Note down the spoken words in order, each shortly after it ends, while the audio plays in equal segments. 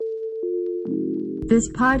This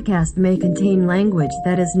podcast may contain language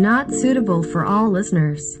that is not suitable for all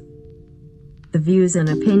listeners. The views and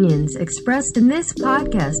opinions expressed in this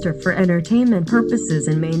podcast are for entertainment purposes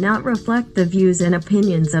and may not reflect the views and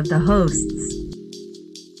opinions of the hosts.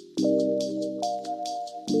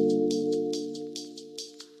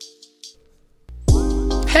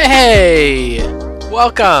 Hey!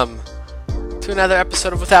 Welcome to another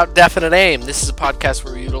episode of Without Definite Aim. This is a podcast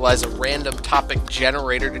where we utilize a random topic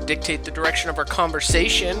generator to dictate the direction of our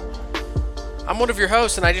conversation. I'm one of your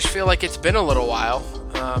hosts, and I just feel like it's been a little while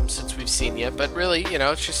since we've seen you. But really, you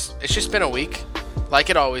know, it's just been a week,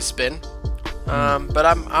 like it always been. But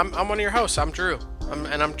I'm one of your hosts. I'm Drew,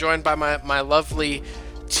 and I'm joined by my lovely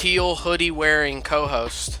teal hoodie wearing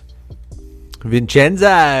co-host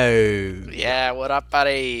Vincenzo. Yeah, what up,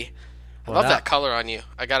 buddy? I love that color on you.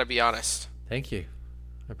 I gotta be honest. Thank you.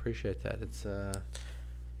 I appreciate that. It's a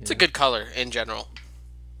good color in general.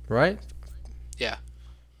 Right? Yeah.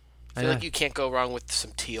 I feel like you can't go wrong with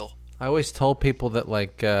some teal. I always told people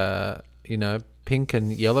that pink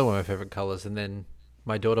and yellow are my favorite colors, and then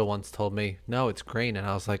my daughter once told me, "No, it's green," and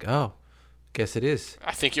I was like, "Oh, guess it is."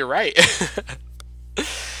 I think you're right.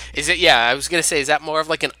 Is it? Yeah, I was gonna say, is that more of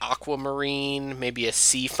like an aquamarine, maybe a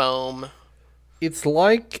sea foam? It's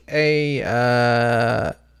like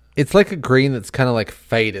a green that's kind of like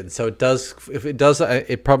faded. So it does. If it does,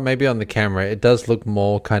 it probably maybe on the camera it does look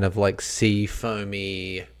more kind of like sea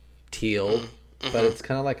foamy teal, but it's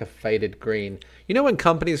kind of like a faded green. You know when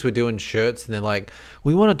companies were doing shirts and they're like,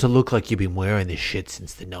 "We want it to look like you've been wearing this shit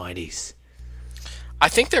since the '90s." I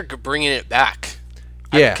think they're bringing it back.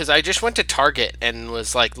 Yeah, because I just went to Target and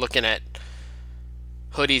was like looking at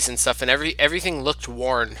hoodies and stuff, and everything looked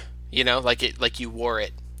worn. You know, like you wore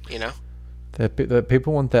it. You know, the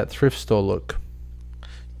people want that thrift store look.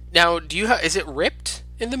 Now, is it ripped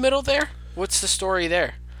in the middle there? What's the story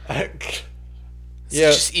there? Is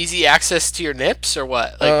it just easy access to your nips or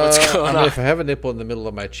what? Like, what's going on? If I have a nipple in the middle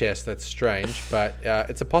of my chest, that's strange, but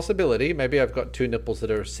it's a possibility. Maybe I've got two nipples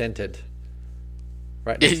that are centered.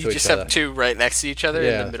 Right next to each other. You just have two right next to each other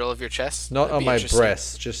in the middle of your chest? Not on my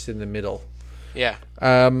breasts, just in the middle. Yeah.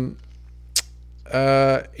 I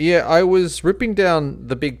was ripping down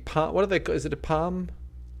the big palm. What are they? Is it a palm?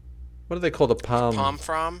 What are they called? A palm? Palm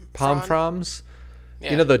frond? Palm fronds. Yeah.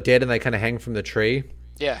 You know, they're dead and they kind of hang from the tree.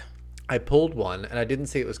 Yeah. I pulled one and I didn't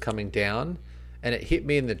see it was coming down, and it hit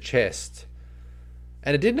me in the chest,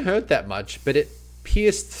 and it didn't hurt that much, but it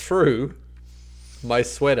pierced through my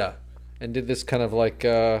sweater. And did this kind of like,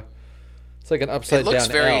 it's like an upside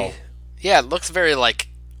down L. Yeah, it looks very like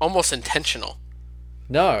almost intentional.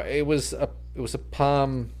 No, it was a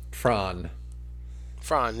palm frond.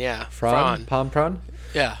 Frond, yeah. Frond? Palm frond?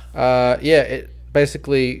 Yeah. It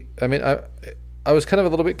basically, I mean, I was kind of a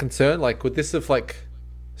little bit concerned, like, would this have like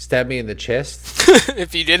stabbed me in the chest?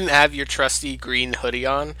 If you didn't have your trusty green hoodie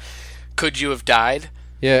on, could you have died?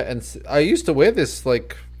 Yeah, and I used to wear this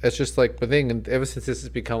like, it's just like the thing, and ever since this has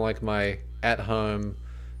become like my at-home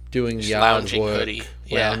doing just yard lounging work hoodie.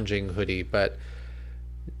 Lounging hoodie. But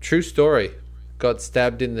true story, got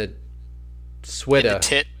stabbed in the sweater, in the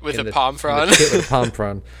tit with a palm frond,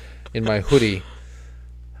 in my hoodie,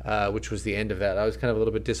 which was the end of that. I was kind of a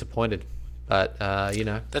little bit disappointed, but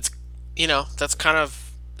that's kind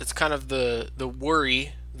of the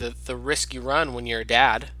worry, the risk you run when you're a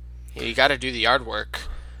dad. You got to do the yard work.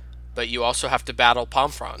 But you also have to battle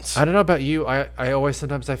palm fronds. I don't know about you. I always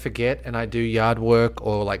sometimes I forget and I do yard work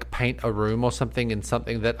or like paint a room or something in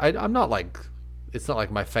something that I'm not like. It's not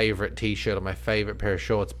like my favorite T-shirt or my favorite pair of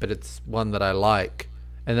shorts, but it's one that I like.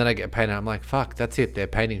 And then I get painted. I'm like, fuck, that's it. They're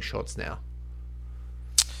painting shorts now.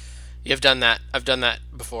 You've done that. I've done that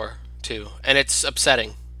before too, and it's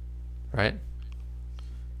upsetting. Right.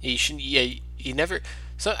 You should. Yeah. You never.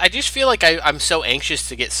 So I just feel like I'm so anxious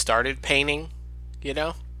to get started painting. You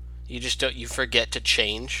know. You just don't. You forget to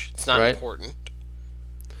change. It's not important.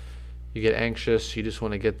 You get anxious. You just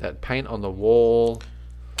want to get that paint on the wall.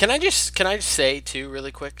 Can I just say too,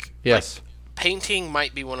 really quick? Yes. Like, painting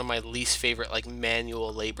might be one of my least favorite like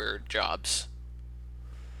manual labor jobs.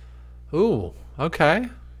 Ooh. Okay.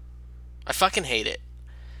 I fucking hate it.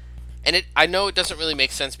 And I know it doesn't really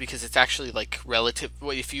make sense because it's actually like relative.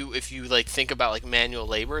 If you like think about like manual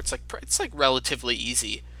labor, it's like relatively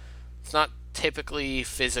easy. It's not typically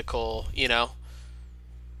physical, you know.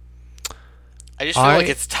 I just feel like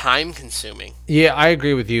it's time consuming. Yeah, I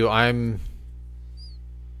agree with you. I'm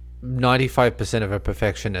 95% of a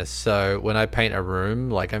perfectionist, so when I paint a room,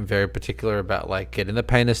 like, I'm very particular about like getting the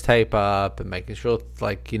painter's tape up and making sure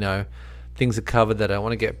like, you know, things are covered that I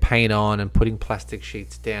want to get paint on and putting plastic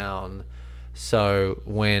sheets down. So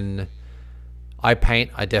when I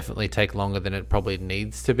paint, I definitely take longer than it probably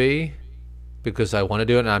needs to be because I want to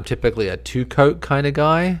do it, and I'm typically a 2-coat kind of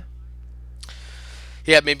guy.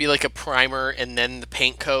 Yeah, maybe like a primer and then the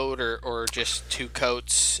paint coat, or just 2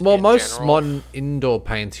 coats. Well, in most general. modern indoor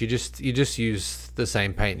paints, you just use the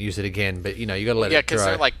same paint, use it again, but you got to let it dry. Yeah, because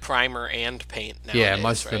they're like primer and paint nowadays, Yeah,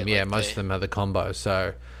 most of them. right? Yeah, Like most of them are the combo.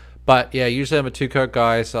 So, but yeah, usually I'm a 2-coat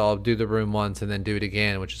guy, so I'll do the room once and then do it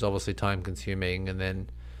again, which is obviously time consuming. And then,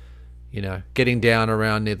 getting down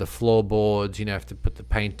around near the floorboards, have to put the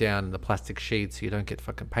paint down in the plastic sheets so you don't get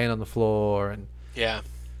fucking paint on the floor. And Yeah.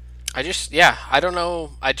 I don't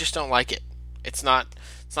know. I just don't like it. It's not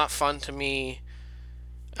fun to me.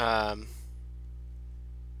 I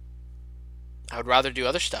would rather do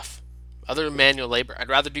other stuff, other manual labor. I'd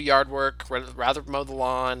rather do yard work, rather mow the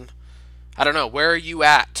lawn. I don't know. Where are you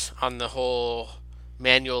at on the whole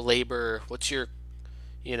manual labor? What's your,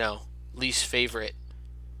 least favorite?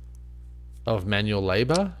 of manual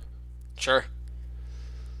labor. Sure.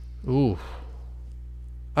 Ooh,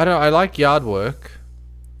 I like yard work.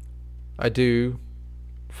 I do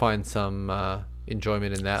find some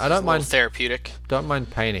enjoyment in that. I don't mind therapeutic. Don't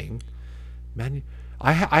mind painting.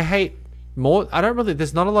 I hate more. I don't really.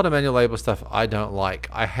 There's not a lot of manual labor stuff I don't like.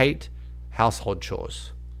 I hate household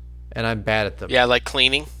chores, and I'm bad at them. Yeah, like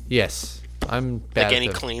cleaning. Yes, I'm bad Like at any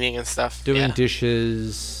them. cleaning and stuff. Doing Yeah.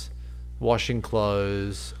 dishes, washing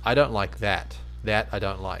clothes. I don't like that. That I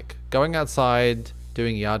don't like. Going outside,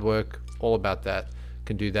 doing yard work, all about that.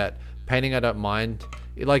 Can do that. Painting, I don't mind.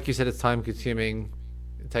 Like you said, it's time consuming.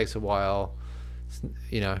 It takes a while.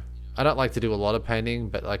 I don't like to do a lot of painting,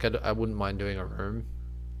 but like I wouldn't mind doing a room.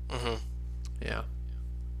 Mm-hmm. Yeah.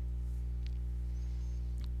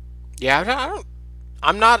 Yeah, I don't.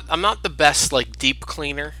 I'm not the best like deep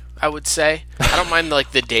cleaner. I would say I don't mind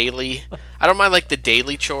like the daily. I don't mind like the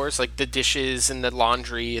daily chores, like the dishes and the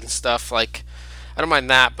laundry and stuff. Like I don't mind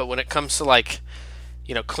that. But when it comes to like,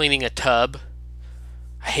 cleaning a tub,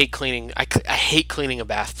 I hate cleaning. I hate cleaning a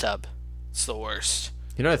bathtub. It's the worst.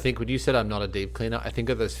 I think when you said I'm not a deep cleaner, I think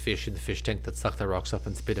of those fish in the fish tank that suck the rocks up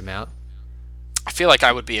and spit them out. I feel like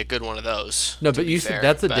I would be a good one of those. No, but you said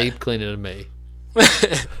that's a but deep cleaner to me.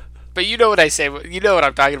 But you know what I say. You know what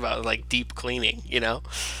I'm talking about, like deep cleaning.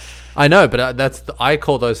 I know, but I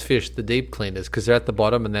call those fish the deep cleaners because they're at the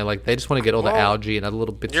bottom and they just want to get all the algae and other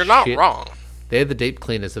little bits. You're of not shit. wrong. They're the deep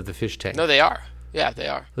cleaners of the fish tank. No, they are. Yeah, they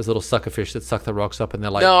are. Those little sucker fish that suck the rocks up and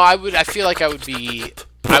they're like. No, I feel like I would be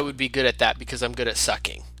good at that because I'm good at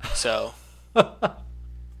sucking. So.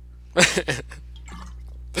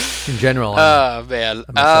 In general. Oh man,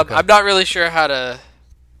 I'm not really sure how to.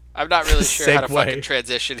 I'm not really sure how to Segue. fucking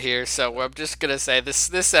transition here, so I'm just gonna say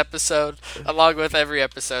this episode, along with every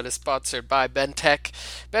episode, is sponsored by Bentech.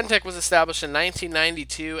 Bentech was established in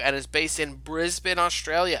 1992 and is based in Brisbane,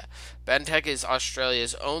 Australia. Bentech is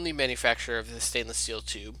Australia's only manufacturer of the stainless steel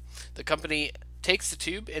tube. The company takes the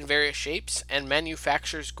tube in various shapes and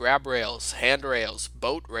manufactures grab rails, handrails,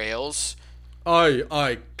 boat rails,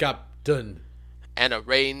 Aye, Captain. and a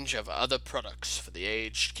range of other products for the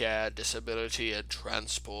aged care, disability, and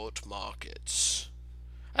transport markets.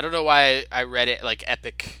 I don't know why I read it like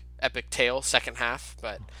epic tale second half,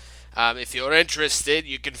 but if you're interested,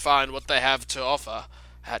 you can find what they have to offer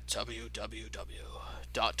at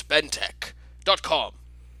www.bentech.com.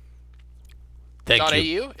 Thank .au?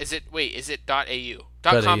 you. Is it .au?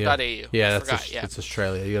 .com.au. Yeah, I forgot, it's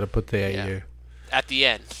Australia. You got to put the AU. Yeah. At the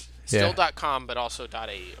end. Still Yeah. .com, but also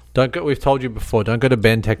 .au. Don't go. We've told you before. Don't go to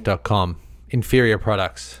bentech.com. Inferior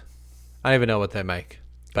products. I don't even know what they make,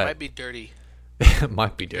 but Might be dirty. it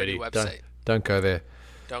might be dirty. website. Don't go there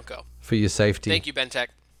Don't go. for your safety. Thank you, Bentech.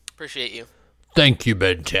 Appreciate you. Thank you,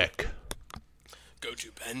 Bentech. Go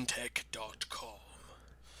to bentech.com.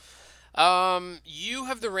 You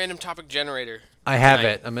have the random topic generator. I have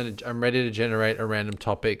tonight. it. I'm ready to generate a random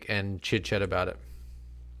topic and chit chat about it.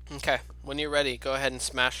 Okay. When you're ready, go ahead and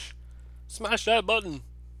smash that button.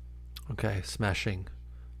 Okay, smashing.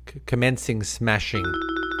 Commencing smashing.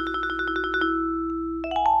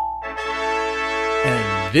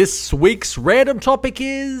 And this week's random topic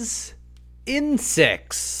is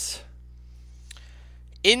insects.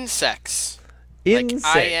 Insects. Insects.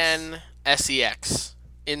 Like INSEX.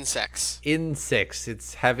 Insects. Insects.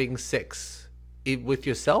 It's having sex with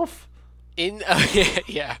yourself?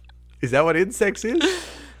 Yeah. Is that what insects is?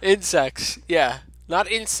 Insects. Yeah. Not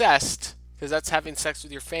incest, because that's having sex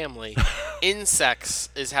with your family. Insects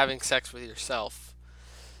is having sex with yourself.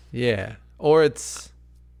 Yeah. Or it's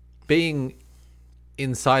being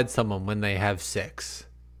inside someone when they have sex.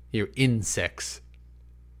 You're in sex.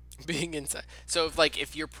 Being inside. So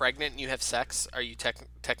if you're pregnant and you have sex, are you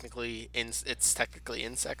technically in? It's technically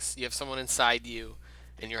insects. You have someone inside you,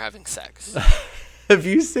 and you're having sex. Have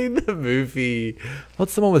you seen the movie?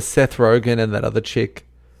 What's the one with Seth Rogen and that other chick,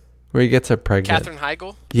 where he gets her pregnant? Katherine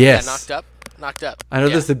Heigl. Yes. Yeah, knocked up. I know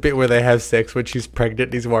Yeah. there's a bit where they have sex when she's pregnant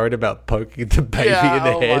and he's worried about poking the baby in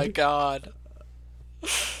the head. Oh my god.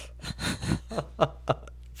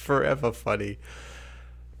 Forever funny.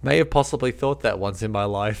 May have possibly thought that once in my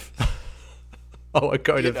life. Oh, I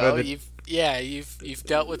go to further. You've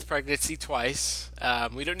dealt with pregnancy twice.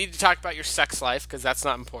 We don't need to talk about your sex life because that's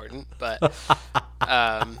not important. But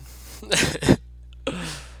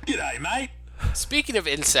G'day, mate. speaking of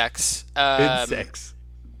insects, Insects.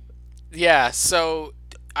 yeah. So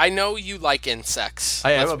I know you like insects.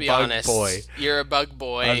 I am Let's a be bug honest. boy. You're a bug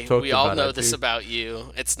boy. I've talked We all about know it, this dude. about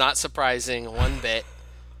you. It's not surprising one bit.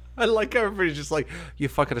 I like how everybody's just like, you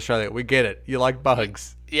fucking Australia. We get it. You like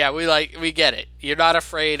bugs. Yeah, we get it. You're not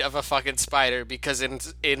afraid of a fucking spider because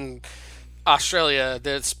in Australia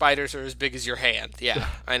the spiders are as big as your hand. Yeah,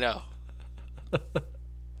 I know.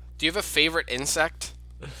 Do you have a favorite insect?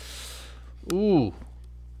 Ooh.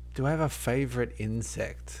 Do I have a favorite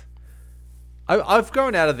insect? I've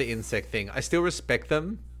grown out of the insect thing. I still respect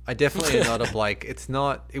them. I definitely am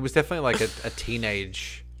not it was definitely like a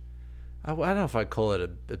teenage, I don't know if I'd call it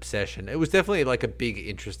an obsession. It was definitely like a big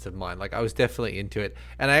interest of mine. Like I was definitely into it.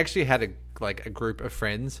 And I actually had a group of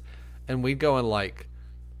friends and we'd go on like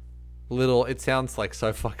it sounds like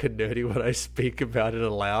so fucking nerdy when I speak about it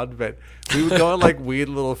aloud, but we would go on like weird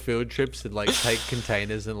little field trips and like take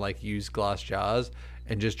containers and like use glass jars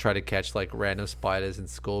and just try to catch like random spiders and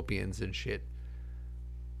scorpions and shit.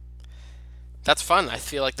 That's fun. I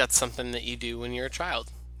feel like that's something that you do when you're a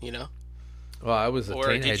child, you know? Well, I was a Or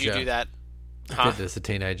teenager. did you do that? I did this as a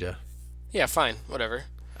teenager. Yeah, fine. Whatever.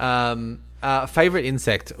 Favorite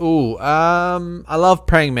insect? Ooh, I love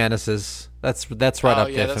praying mantises. That's right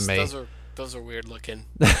up there for me. Those are weird looking.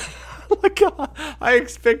 Like, I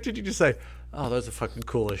expected you to say, "Oh, those are fucking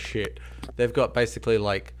cool as shit." They've got basically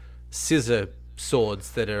like scissor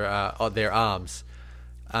swords that are on their arms.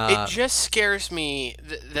 It just scares me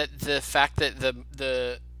that the fact that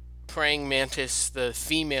the praying mantis, the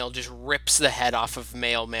female, just rips the head off of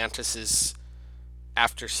male mantises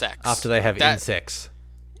after sex. After they have insects.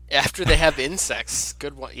 After they have insects.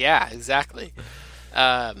 Good one. Yeah, exactly.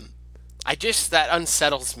 That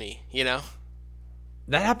unsettles me, you know?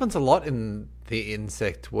 That happens a lot in the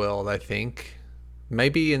insect world, I think.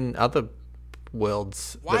 Maybe in other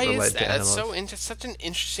worlds Why that relate is to that? That's animals. such an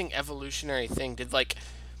interesting evolutionary thing.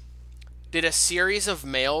 Did a series of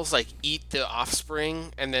males like eat the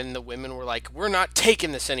offspring, and then the women were like, "We're not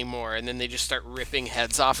taking this anymore," and then they just start ripping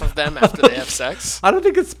heads off of them after they have sex? I don't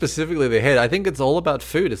think it's specifically the head. I think it's all about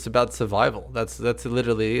food. It's about survival. That's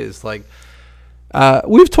literally is like.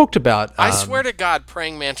 We've talked about. I swear to God,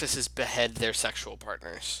 praying mantises behead their sexual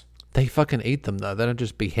partners. They fucking eat them though. They don't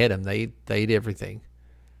just behead them. They eat everything.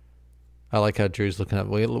 I like how Drew's looking up.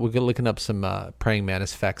 We're looking up some praying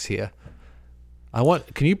mantis facts here.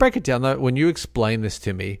 Can you break it down though? When you explain this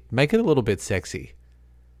to me, make it a little bit sexy.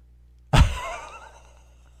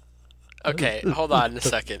 Okay, hold on a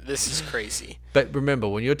second. This is crazy. But remember,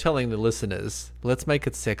 when you're telling the listeners, let's make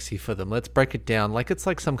it sexy for them. Let's break it down like it's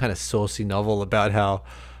like some kind of saucy novel about how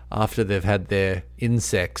after they've had their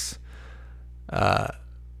insects,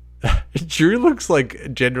 Drew looks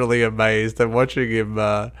like generally amazed. I'm watching him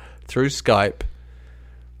through Skype.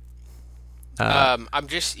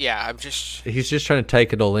 He's just trying to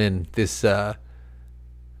take it all in, this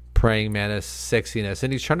praying mantis sexiness,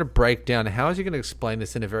 and he's trying to break down how is he going to explain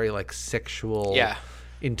this in a very like sexual,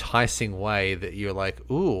 enticing way that you're like,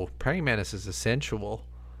 ooh, praying mantis is sensual.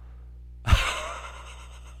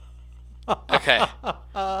 Okay.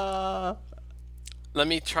 Let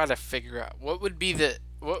me try to figure out what would be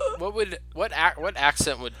what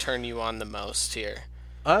accent would turn you on the most here.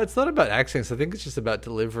 It's not about accents. I think it's just about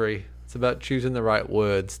delivery. It's about choosing the right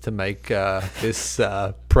words to make this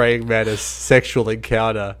praying mantis sexual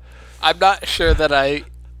encounter. I'm not sure that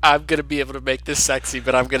I'm going to be able to make this sexy,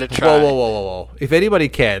 but I'm going to try. Whoa. If anybody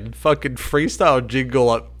can, fucking freestyle jingle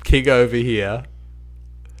up King over here.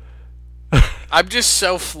 I'm just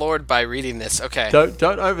so floored by reading this. Okay. Don't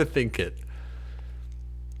overthink it.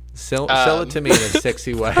 Sell it to me in a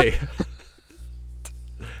sexy way.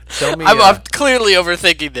 Tell me. I'm clearly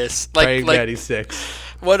overthinking this. Praying mantis sex.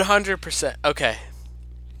 100%. Okay.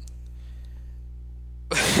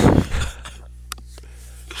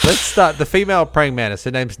 Let's start. The female praying mantis. Her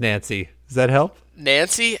name's Nancy. Does that help?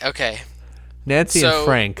 Nancy? Okay. Nancy and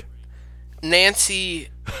Frank. Nancy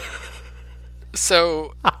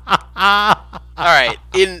So, all right,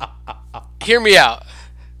 hear me out.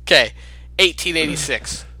 Okay,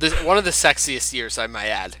 1886. One of the sexiest years, I might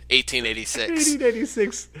add. 1886.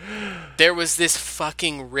 1886. There was this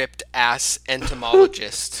fucking ripped ass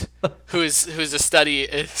entomologist who's a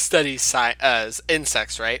studies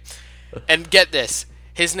insects, right? And get this,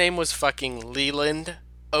 his name was fucking Leland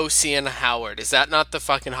Ocean Howard. Is that not the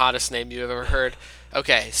fucking hottest name you've ever heard?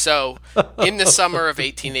 Okay, so in the summer of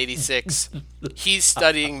 1886, he's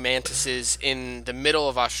studying mantises in the middle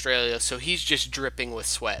of Australia, so he's just dripping with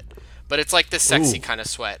sweat. But it's like the sexy kind of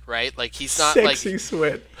sweat, right? Like he's not Sexy like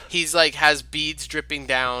sweat. he's like has beads dripping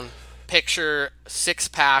down. Picture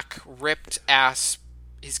 6-pack, ripped ass.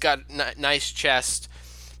 He's got nice chest.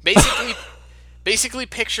 Basically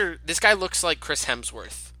picture this guy looks like Chris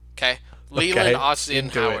Hemsworth. Okay, Leland Austin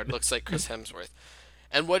Howard looks like Chris Hemsworth.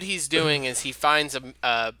 And what he's doing is he finds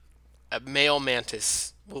a male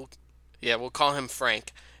mantis. We'll call him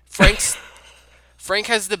Frank. Frank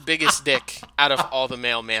has the biggest dick out of all the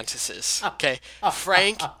male mantises. Okay,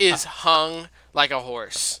 Frank is hung like a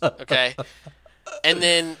horse. Okay, and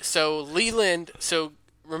then so Leland. So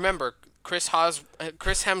remember, Chris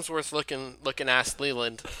Hemsworth looking ass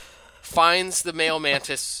Leland finds the male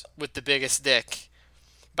mantis with the biggest dick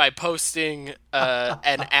by posting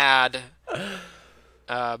an ad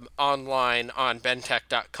online on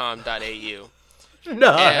bentech.com.au.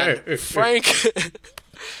 No.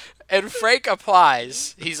 And Frank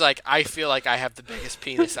applies. He's like, I feel like I have the biggest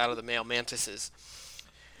penis out of the male mantises.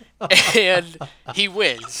 And he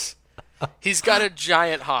wins. He's got a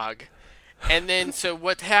giant hog. And then, so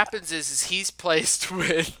what happens is he's placed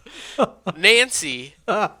with Nancy,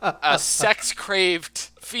 a sex-craved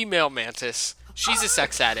female mantis. She's a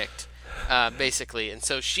sex addict, basically. And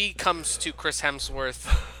so she comes to Chris Hemsworth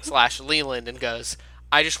 / Leland and goes,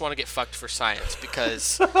 I just want to get fucked for science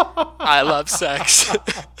because I love sex.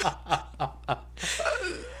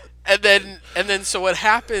 And then so what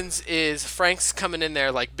happens is Frank's coming in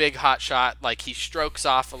there like big hot shot, like he strokes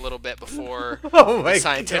off a little bit before the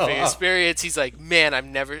scientific experience. He's like, man,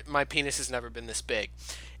 my penis has never been this big.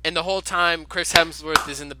 And the whole time, Chris Hemsworth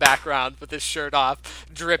is in the background with his shirt off,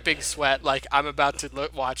 dripping sweat, like I'm about to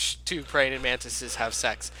watch two praying mantises have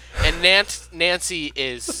sex. And Nancy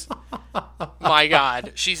is, my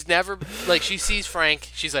God, she's never, like, she sees Frank,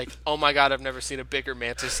 she's like, oh my God, I've never seen a bigger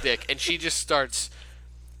mantis dick. And she just starts,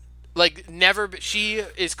 like, she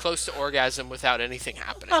is close to orgasm without anything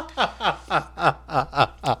happening.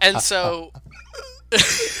 And so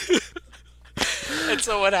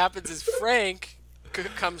what happens is Frank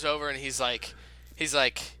comes over and he's like,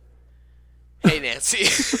 hey Nancy.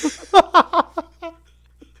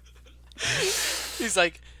 He's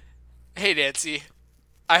like, hey Nancy,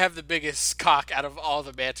 I have the biggest cock out of all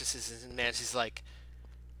the mantises. And Nancy's like,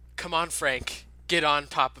 come on Frank, get on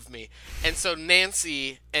top of me. And so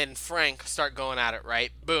Nancy and Frank start going at it,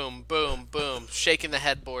 right? Boom, boom, boom, shaking the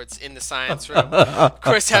headboards in the science room.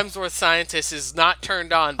 Chris Hemsworth, scientist, is not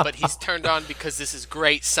turned on, but he's turned on because this is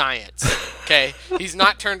great science, okay? He's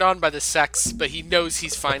not turned on by the sex, but he knows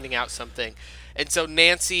he's finding out something. And so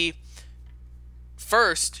Nancy,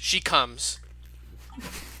 first, she comes,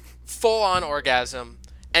 full-on orgasm,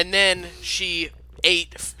 and then she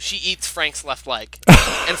eats Frank's left leg.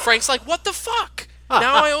 And Frank's like, what the fuck?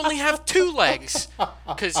 Now I only have 2 legs.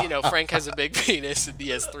 Because, Frank has a big penis and he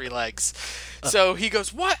has 3 legs. So he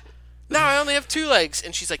goes, what? Now I only have 2 legs.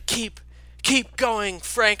 And she's like, keep going,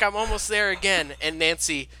 Frank. I'm almost there again. And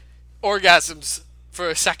Nancy orgasms for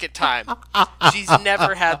a second time. She's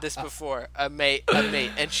never had this before, a mate.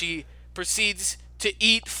 And she proceeds to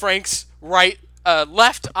eat Frank's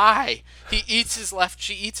left eye. She eats his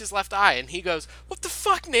left eye, and he goes, what the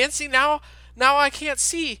fuck, Nancy? Now I can't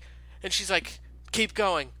see. And she's like, keep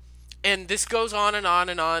going. And this goes on and on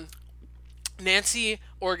and on. Nancy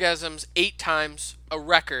orgasms 8 times, a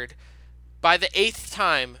record. By the 8th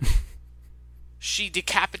time, she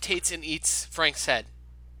decapitates and eats Frank's head.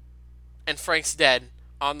 And Frank's dead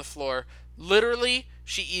on the floor. Literally,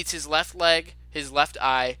 she eats his left leg, his left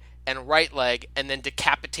eye, and right leg, and then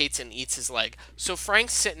decapitates and eats his leg. So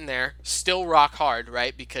Frank's sitting there, still rock hard,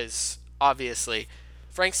 right? Because obviously,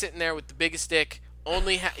 Frank's sitting there with the biggest dick.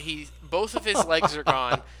 Both of his legs are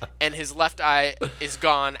gone, and his left eye is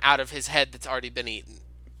gone out of his head that's already been eaten.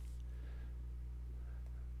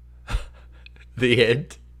 The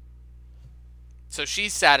end. So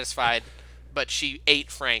she's satisfied, but she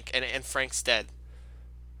ate Frank, and Frank's dead.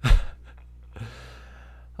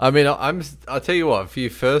 I mean, I'll tell you what, for your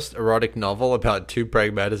first erotic novel about 2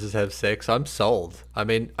 praying mantises have sex, I'm sold. I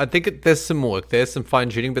mean, I think there's some work, there's some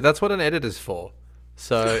fine-tuning, but that's what an editor's for.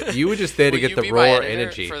 So you were just there to Will get you the be raw my editor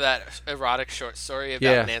energy. for that erotic short story about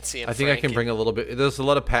Yeah, Nancy and I think I Frank? can bring a little bit. There's a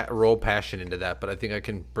lot of raw passion into that, but I think I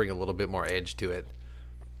can bring a little bit more edge to it.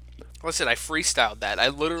 Listen, I freestyled that. I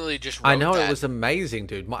literally just wrote I know, that. it was amazing,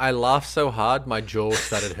 dude. I laughed so hard, my jaw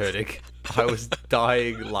started hurting. I was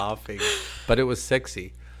dying laughing, but it was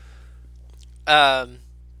sexy.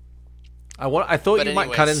 I thought But you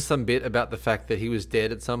might cut in anyways. some bit about the fact that he was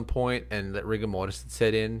dead at some point and that rigor mortis had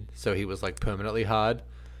set in, so he was like permanently hard.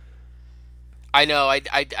 I know.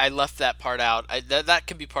 I left that part out. That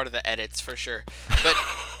could be part of the edits for sure. But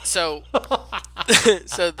so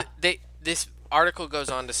this article goes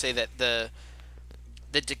on to say that the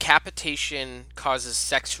decapitation causes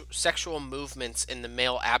sexual movements in the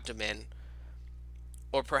male abdomen,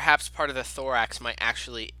 or perhaps part of the thorax might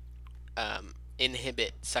actually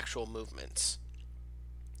inhibit sexual movements.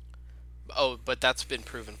 Oh, but that's been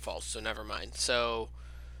proven false, so never mind. So,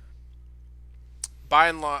 by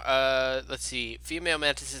and large, let's see. Female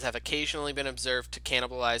mantises have occasionally been observed to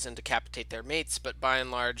cannibalize and decapitate their mates, but by and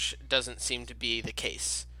large, doesn't seem to be the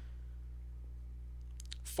case.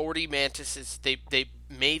 40 mantises, they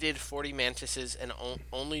mated 40 mantises, and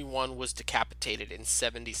only one was decapitated in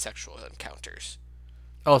 70 sexual encounters.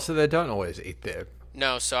 Oh, so they don't always eat there.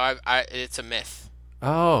 No, so it's a myth.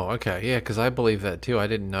 Oh, okay. Yeah, because I believe that too. I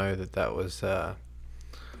didn't know that was a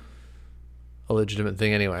legitimate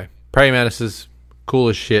thing anyway. Praying mantises, cool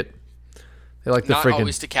as shit. They like the Not freaking...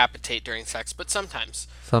 always decapitate during sex, but sometimes.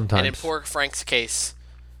 Sometimes. And in poor Frank's case,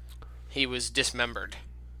 he was dismembered.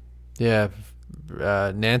 Yeah,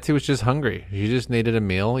 Nancy was just hungry. She just needed a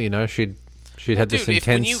meal. You know, she'd had this Dude, intense...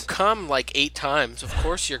 when you come like 8 times, of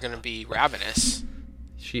course you're going to be ravenous.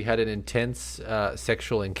 She had an intense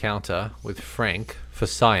sexual encounter with Frank for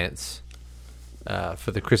science,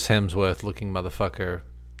 for the Chris Hemsworth-looking motherfucker,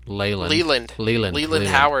 Leland. Leland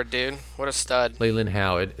Howard, dude. What a stud. Leland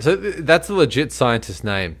Howard. So that's a legit scientist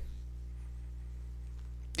name.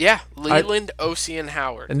 Yeah, Leland Ocean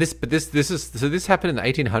Howard. And this happened in the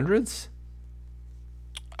 1800s?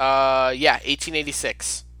 Yeah,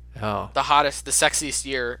 1886. Oh. The hottest, the sexiest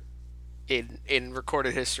year in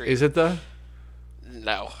recorded history. Is it though?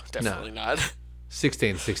 No, definitely not.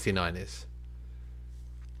 1669 is.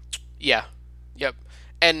 Yeah. Yep.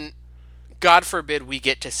 And God forbid we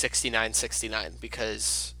get to 69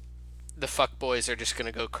 because the fuck boys are just going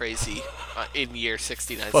to go crazy in year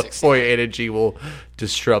 69. Fuckboy energy will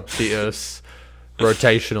disrupt the Earth's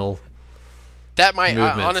rotational. That might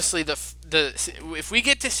movements. honestly if we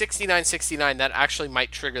get to 69, that actually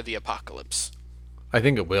might trigger the apocalypse. I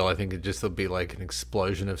think it will. I think it just will be like an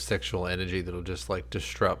explosion of sexual energy that'll just like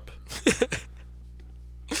disrupt.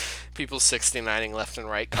 People 69ing left and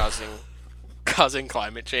right, causing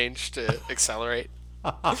climate change to accelerate.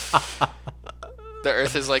 The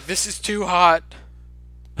Earth is like, this is too hot.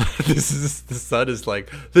 The sun is like,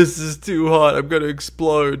 this is too hot. I'm gonna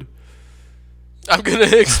explode. I'm gonna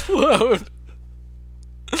explode.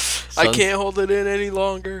 I can't hold it in any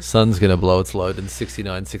longer. Sun's gonna blow its load in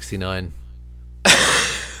 69.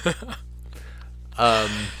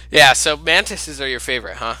 Yeah, so mantises are your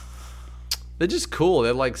favorite, huh? They're just cool.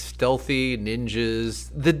 They're like stealthy ninjas.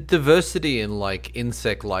 The diversity in like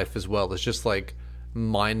insect life as well is just like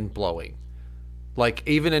mind blowing. Like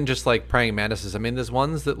even in just like praying mantises. I mean, there's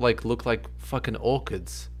ones that like look like fucking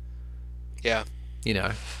orchids. Yeah. You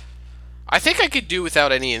know. I think I could do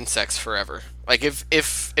without any insects forever. Like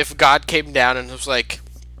if God came down and was like,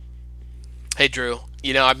 "Hey Drew,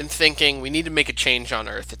 you know, I've been thinking we need to make a change on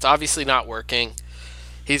Earth. It's obviously not working."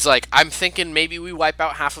 He's like, "I'm thinking maybe we wipe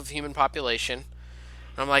out half of the human population."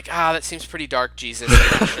 And I'm like, that seems pretty dark, Jesus.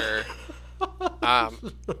 I'm not sure.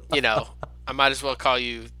 You know, I might as well call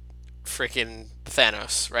you freaking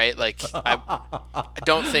Thanos, right? Like, I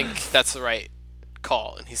don't think that's the right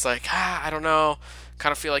call. And he's like, I don't know.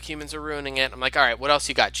 Kind of feel like humans are ruining it. I'm like, all right, what else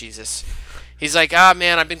you got, Jesus? He's like,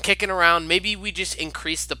 man, I've been kicking around. Maybe we just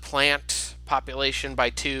increase the plant population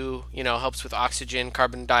by 2, you know, helps with oxygen,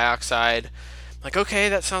 carbon dioxide. I'm like, okay,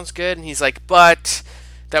 that sounds good. And he's like, but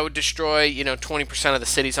that would destroy, 20% of the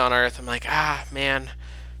cities on Earth. I'm like, man,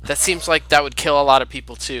 that seems like that would kill a lot of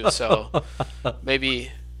people too. So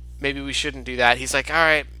maybe we shouldn't do that. He's like, all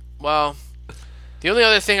right, well, the only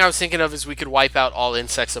other thing I was thinking of is we could wipe out all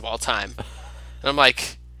insects of all time. And I'm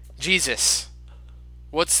like, Jesus,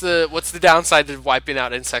 what's the downside to wiping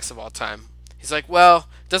out insects of all time? He's like, well,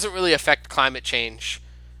 it doesn't really affect climate change,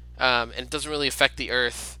 and it doesn't really affect the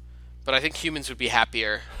Earth, but I think humans would be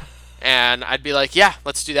happier. And I'd be like, yeah,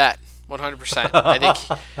 let's do that,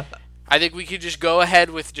 100%. I think we could just go ahead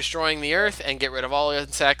with destroying the Earth and get rid of all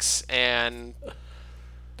insects, and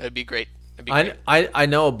that'd be great. I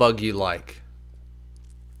know a bug you like.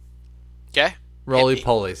 Okay.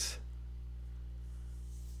 Roly-polies.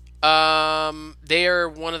 They are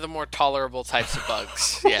one of the more tolerable types of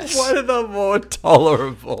bugs. Yes. One of the more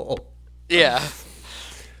tolerable. Yeah.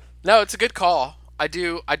 No, it's a good call. I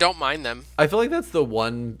don't mind them. I feel like that's the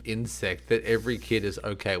one insect that every kid is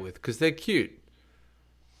okay with because they're cute.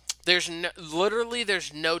 There's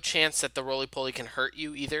no chance that the roly-poly can hurt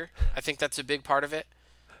you either. I think that's a big part of it.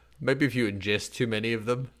 Maybe if you ingest too many of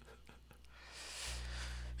them.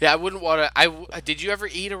 Yeah, I wouldn't want to. Did you ever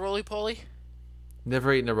eat a roly-poly?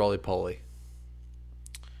 Never eaten a roly-poly.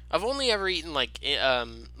 I've only ever eaten I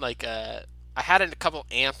had a couple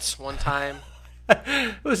ants one time.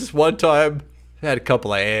 It was just one time. I had a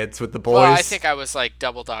couple of ants with the boys. Well, I think I was like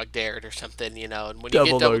double dog dared or something, you know. And when you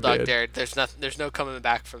get double dog dared, there's no coming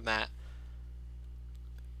back from that.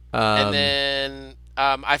 And then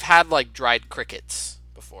I've had like dried crickets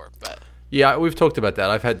before, but yeah, we've talked about that.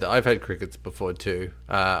 I've had crickets before too.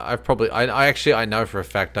 I know for a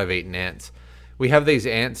fact I've eaten ants. We have these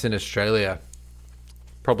ants in Australia.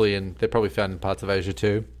 They're probably found in parts of Asia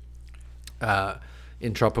too.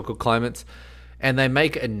 In tropical climates, and they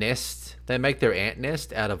make a nest. They make their ant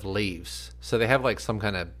nest out of leaves. So they have like some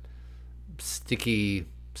kind of sticky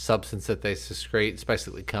substance that they secrete. It's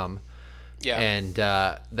basically cum. yeah,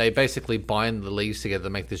 And they basically bind the leaves together to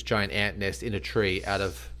make this giant ant nest in a tree out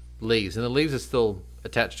of leaves. And the leaves are still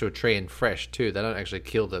attached to a tree and fresh too. They don't actually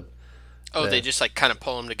kill them. they just like kind of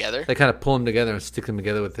pull them together. They kind of pull them together and stick them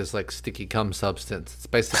together with this like sticky cum substance. It's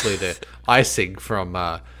basically the icing from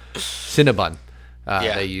Cinnabon.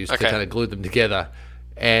 They use to kind of glue them together.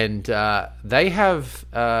 And they have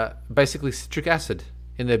basically citric acid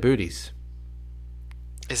in their booties.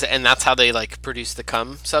 And that's how they like produce the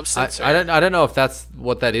cum substance? I don't know if that's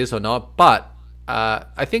what that is or not, but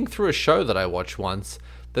I think through a show that I watched once,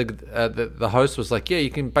 the host was like, yeah, you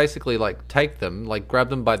can basically like take them, like grab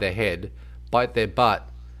them by their head, bite their butt,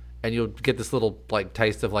 and you'll get this little like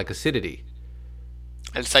taste of like acidity.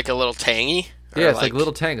 And it's like a little tangy? Yeah, it's like a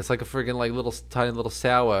little tang. It's like a friggin' like little tiny little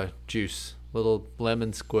sour juice. Little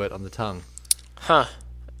lemon squirt on the tongue. Huh.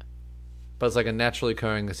 But it's like a naturally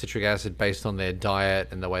occurring citric acid based on their diet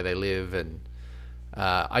and the way they live. And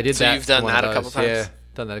I did that. So you've done that a couple times? Yeah,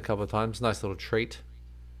 done that a couple of times. Nice little treat.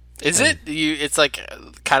 Is it? It's like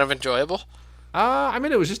kind of enjoyable? I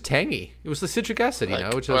mean, it was just tangy. It was the citric acid, you know,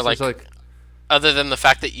 which is like... Other than the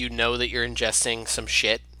fact that you know that you're ingesting some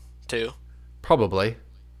shit, too? Probably.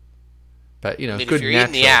 But, you know, I mean, good if you're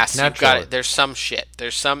natural, eating the ass, natural. you've got it. There's some shit.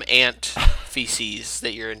 There's some ant feces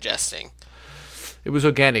that you're ingesting. It was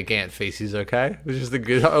organic ant feces, okay? Which is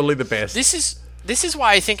only the best. This is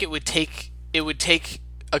why I think it would take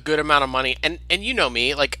a good amount of money. And you know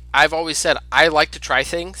me, like I've always said, I like to try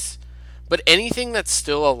things, but anything that's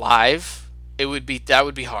still alive, that would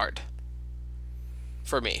be hard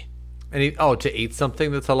for me. To eat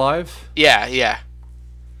something that's alive? Yeah.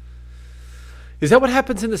 Is that what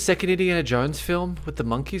happens in the second Indiana Jones film with the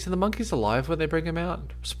monkeys? Are the monkeys alive when they bring them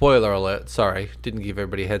out? Spoiler alert, sorry. Didn't give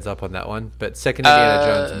everybody a heads up on that one. But second Indiana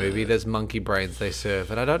Jones movie, there's monkey brains they serve.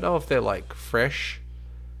 And I don't know if they're, like, fresh.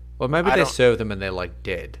 Or maybe they serve them and they're, like,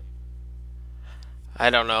 dead. I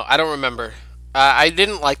don't know. I don't remember. I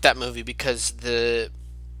didn't like that movie because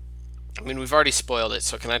we've already spoiled it,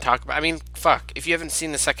 so can I talk about... I mean, fuck. If you haven't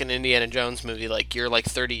seen the second Indiana Jones movie, like, you're, like,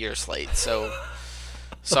 30 years late, so...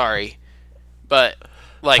 Sorry. But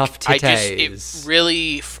like it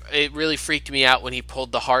really freaked me out when he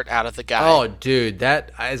pulled the heart out of the guy. Oh, dude,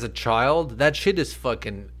 that as a child, that shit is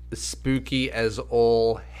fucking spooky as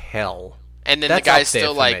all hell. And then the guy's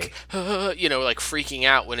still like, like freaking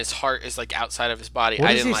out when his heart is like outside of his body. What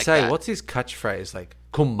I does didn't he like say? that. What's his catchphrase? Like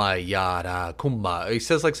Kumbaya, Kumba. He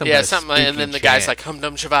says like something. Yeah, something. Like, and then the guy's like Hum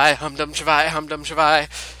Dum Shavai, Hum Dum Shavai, Hum Dum Shavai.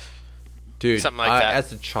 Dude, something like that.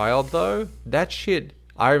 As a child though, that shit.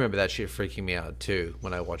 I remember that shit freaking me out too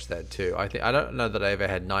when I watched that too. I don't know that I ever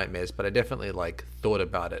had nightmares, but I definitely like thought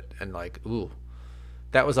about it and like, ooh,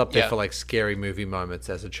 that was up there for like scary movie moments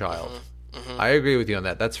as a child. I agree with you on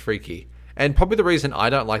that. That's freaky, and probably the reason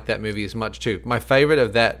I don't like that movie as much too. My favorite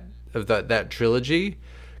of that trilogy,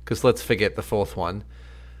 because let's forget the fourth one,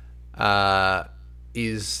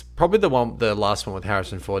 is probably the last one with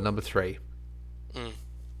Harrison Ford, number 3.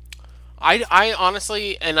 I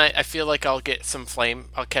honestly, and I feel like I'll get some flame.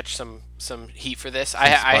 I'll catch some heat for this.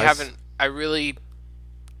 I really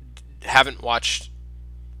haven't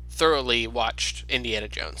thoroughly watched Indiana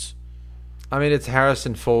Jones. I mean, it's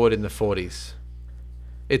Harrison Ford in the 40s.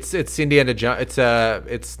 It's Indiana Jones.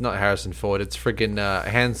 It's not Harrison Ford. It's friggin'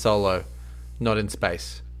 Han Solo, not in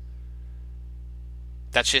space.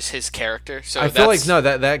 That's just his character. So I feel like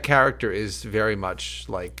that character is very much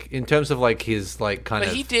like in terms of like his like kind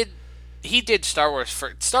of. But he did. he did Star Wars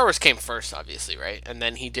first. Star Wars came first, obviously, right? And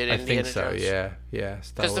then he did I Indiana think so. Jones. Yeah.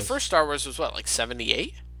 Because the first Star Wars was what, like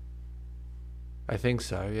 78? I think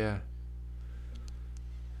so. Yeah.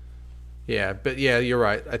 Yeah, but yeah, you're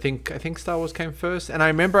right. I think Star Wars came first, and I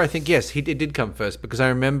remember. I think yes, it did come first because I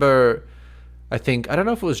remember. I don't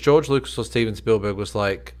know if it was George Lucas or Steven Spielberg was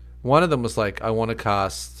like one of them was like I want to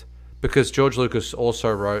cast because George Lucas also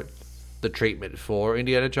wrote the treatment for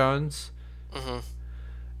Indiana Jones,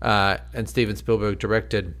 and Steven Spielberg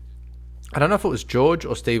directed. I don't know if it was George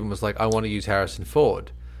or Steven was like I want to use Harrison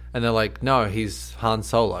Ford, and they're like no, he's Han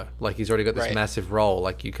Solo, like he's already got this massive role,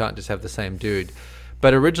 like you can't just have the same dude.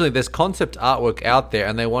 But originally, there's concept artwork out there,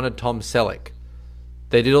 and they wanted Tom Selleck.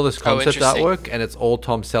 They did all this concept artwork, and it's all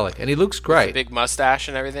Tom Selleck, and he looks great. With the big mustache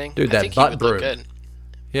and everything. Dude, I that think butt he would broom. look good.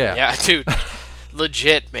 Yeah. Yeah, dude.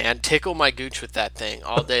 Legit, man. Tickle my gooch with that thing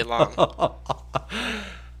all day long.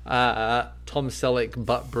 Tom Selleck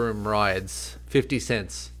butt broom rides. 50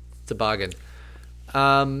 cents. It's a bargain.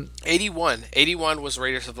 81. 81 was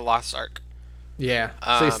Raiders of the Lost Ark. Yeah.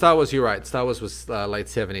 See, Star Wars, you're right. Star Wars was late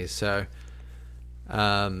 70s, so...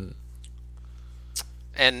 And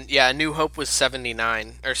yeah, A New Hope was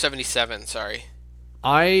 79 or 77. Sorry.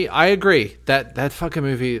 I agree that fucking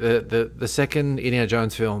movie, the second Indiana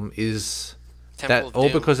Jones film is Temple of all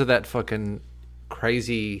Doom. because of that fucking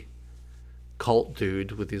crazy cult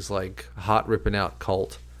dude with his like heart ripping out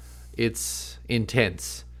cult. It's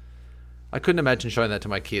intense. I couldn't imagine showing that to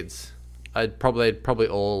my kids. They'd probably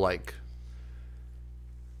all like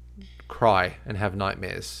cry and have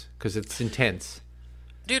nightmares because it's intense.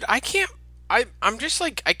 Dude, I'm just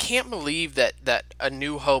like I can't believe that A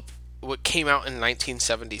New Hope came out in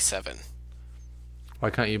 1977.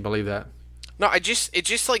 Why can't you believe that? No, it's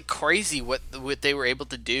just like crazy what they were able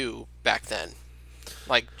to do back then.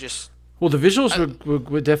 Like just Well, the visuals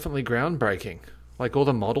were definitely groundbreaking. Like all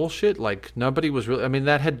the model shit, like nobody was really. I mean,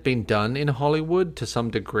 that had been done in Hollywood to some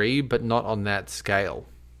degree, but not on that scale.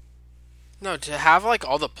 no, to have like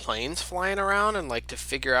all the planes flying around and like to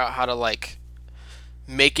figure out how to like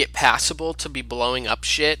make it passable to be blowing up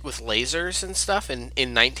shit with lasers and stuff in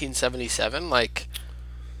 1977, like.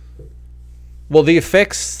 Well, the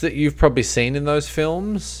effects that you've probably seen in those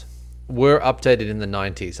films were updated in the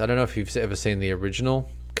 90s. I don't know if you've ever seen the original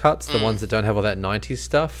cuts, the ones that don't have all that 90s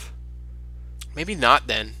stuff. Maybe not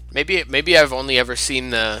then. Maybe I've only ever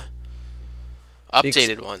seen the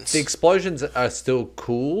updated ones. The explosions are still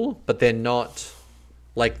cool, but they're not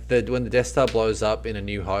like when the Death Star blows up in A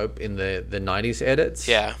New Hope in the 90s edits.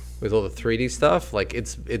 Yeah. With all the 3D stuff, like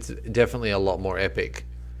it's definitely a lot more epic.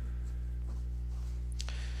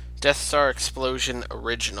 Death Star Explosion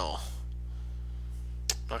Original.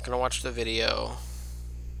 Not gonna watch the video.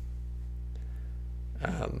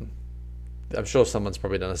 I'm sure someone's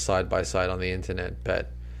probably done a side by side on the internet,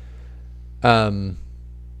 but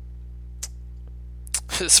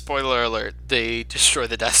Spoiler alert, they destroy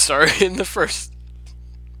the Death Star in the first.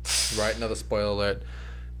 Right, another spoiler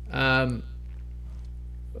alert.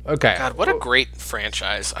 Okay. God, what a great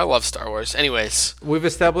franchise. I love Star Wars. Anyways. We've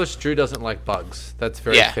established Drew doesn't like bugs. That's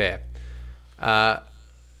very fair.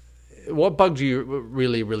 What bug do you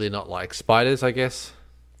really, really not like? Spiders, I guess?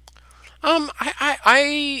 Those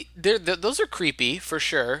are creepy, for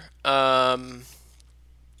sure. But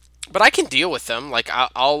I can deal with them. Like,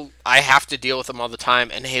 I have to deal with them all the time,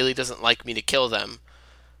 and Haley doesn't like me to kill them.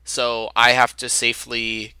 So I have to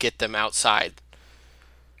safely get them outside.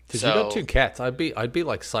 Because you got two cats. I'd be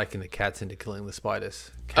like psyching the cats into killing the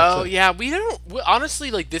spiders. Yeah,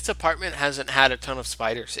 honestly, like, this apartment hasn't had a ton of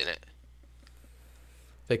spiders in it.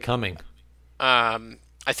 They're coming. I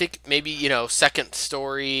think maybe, second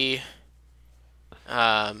story.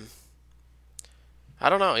 I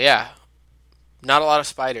don't know, yeah. Not a lot of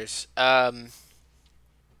spiders.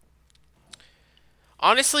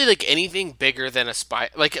 Honestly, like anything bigger than a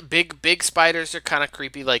spider, like big spiders are kind of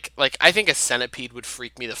creepy. Like I think a centipede would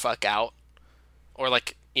freak me the fuck out, or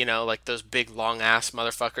like like those big long ass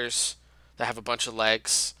motherfuckers that have a bunch of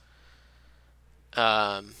legs.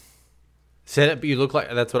 Centipede, you look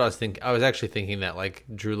like. That's what I was thinking. I was actually thinking that like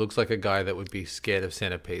Drew looks like a guy that would be scared of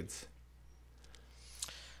centipedes.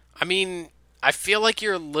 I mean, I feel like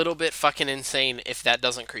you're a little bit fucking insane if that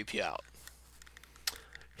doesn't creep you out.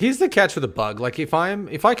 Here's the catch with a bug. Like if I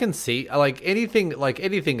can see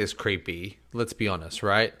anything is creepy. Let's be honest,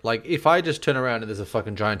 right? Like if I just turn around and there's a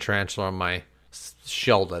fucking giant tarantula on my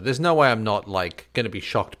shoulder, there's no way I'm not like going to be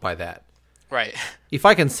shocked by that. Right. If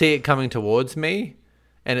I can see it coming towards me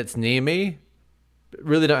and it's near me,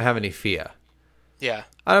 really don't have any fear. Yeah.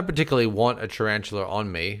 I don't particularly want a tarantula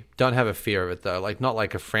on me. Don't have a fear of it though. Like not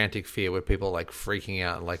like a frantic fear where people are like freaking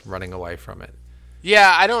out and like running away from it.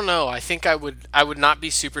 Yeah, I don't know. I think I would not be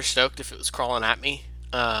super stoked if it was crawling at me.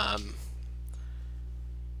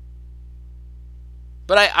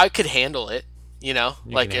 But I could handle it, you know?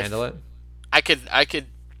 You like can if handle it. I could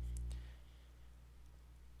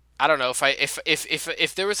I don't know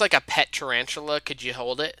if there was like a pet tarantula, could you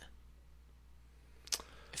hold it?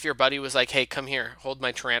 If your buddy was like, "Hey, come here, hold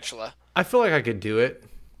my tarantula." I feel like I could do it.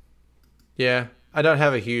 Yeah. I don't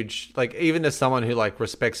have a huge, like, even as someone who, like,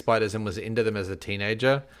 respects spiders and was into them as a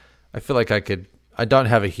teenager, I feel like I could. I don't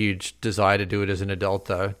have a huge desire to do it as an adult,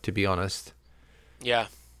 though, to be honest. Yeah.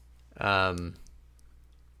 Um,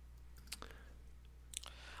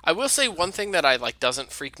 I will say one thing that I like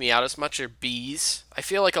doesn't freak me out as much are bees. I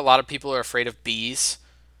feel like a lot of people are afraid of bees.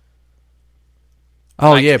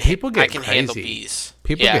 oh, I yeah, can people get I can crazy. handle bees.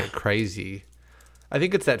 People Yeah. get crazy. I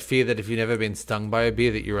think it's that fear that if you've never been stung by a bee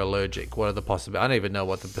that you're allergic. What are the possibilities? I don't even know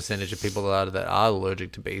what the percentage of people are that are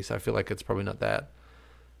allergic to bees. I feel like it's probably not that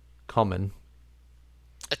common.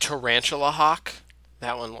 A tarantula hawk.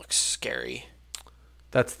 That one looks scary.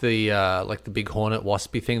 That's the like the big hornet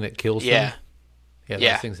waspy thing that kills Yeah. them. Yeah,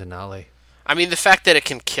 Yeah. those things are gnarly. I mean, the fact that it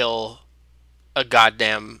can kill a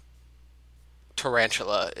goddamn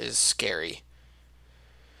tarantula is scary.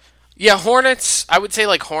 Yeah, hornets. I would say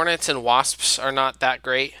like hornets and wasps are not that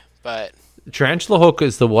great, but Tarantula hawk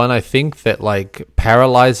is the one I think that like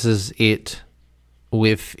paralyzes it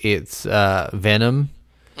with its venom,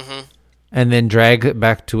 and then drags it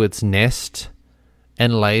back to its nest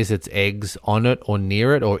and lays its eggs on it or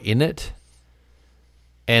near it or in it,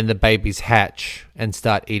 and the babies hatch and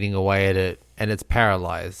start eating away at it, and it's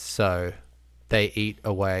paralyzed, so they eat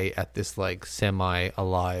away at this like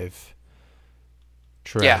semi-alive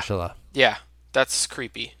tarantula. yeah, that's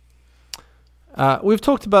creepy. We've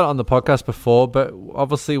talked about it on the podcast before, but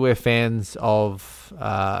obviously we're fans of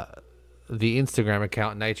the Instagram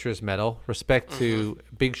account Nature is Metal. Respect to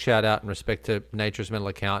big shout out and respect to Nature is Metal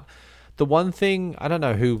account. The one thing, I don't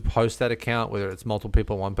know who hosts that account, whether it's multiple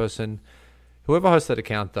people, one person, whoever hosts that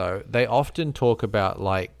account though, they often talk about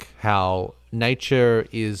like how nature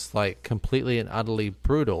is like completely and utterly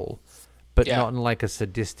brutal, but Yeah. not in like a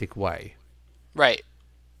sadistic way. Right.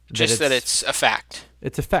 Just that it's a fact.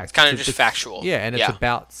 It's a fact. Kind of just factual. Yeah, and it's Yeah.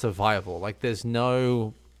 about survival. Like, there's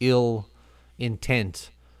no ill intent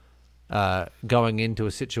going into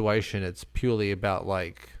a situation. It's purely about,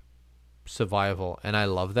 like, survival. And I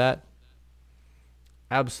love that.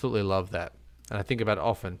 Absolutely love that. And I think about it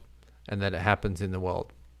often. And that it happens in the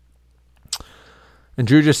world. And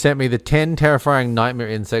Drew just sent me the 10 terrifying nightmare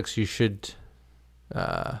insects you should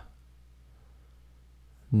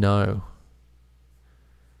know.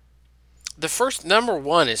 The first number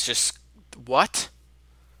one is just what?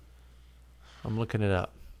 I'm looking it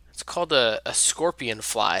up. It's called a scorpion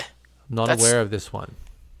fly. I'm not That's- aware of this one.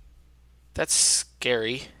 That's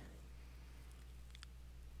scary.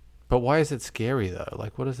 But why is it scary, though?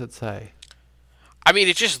 Like, what does it say? I mean,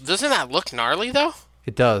 it just doesn't that look gnarly though?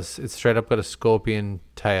 It does. It's straight up got a scorpion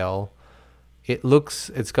tail.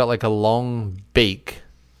 It's got like a long beak.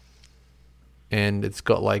 And it's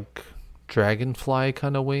got like dragonfly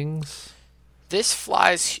kind of wings. This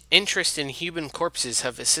fly's interest in human corpses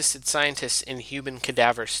have assisted scientists in human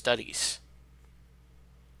cadaver studies.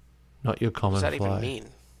 Not your What common does that fly. even mean?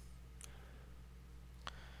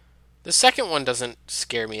 The second one doesn't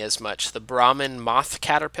scare me as much. The Brahmin moth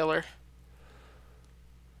caterpillar.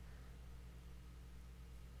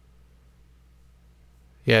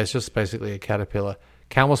 Yeah, it's just basically a caterpillar.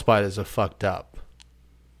 Camel spiders are fucked up.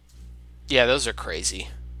 Yeah, those are crazy.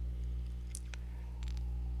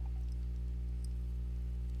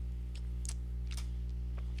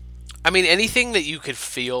 I mean, anything that you could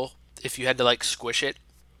feel if you had to like squish it,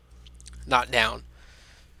 not down.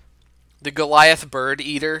 The Goliath bird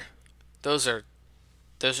eater, those are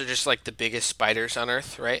just like the biggest spiders on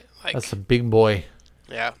Earth, right? Like, That's a big boy.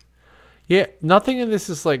 yeah, Yeah, nothing in this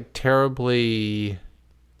is like terribly.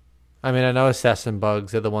 I mean, I know assassin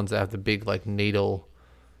bugs, they're the ones that have the big like needle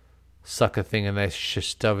sucker thing and they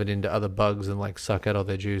shove it into other bugs and like suck out all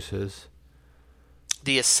their juices.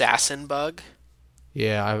 the assassin bug.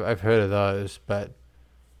 Yeah, I've heard of those, but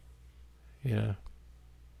you know,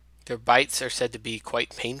 Their bites are said to be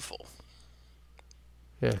quite painful.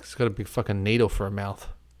 yeah, it's got a big fucking needle for a mouth.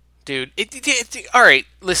 Dude, all right.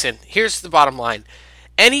 Listen, here's the bottom line: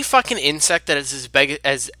 any fucking insect that is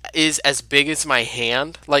as big as my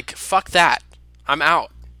hand, like fuck that. I'm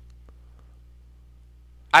out.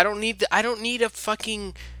 I don't need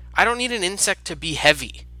an insect to be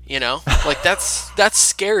heavy. You know, like that's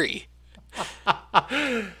scary.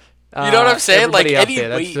 You know what I'm saying? Like Everybody out any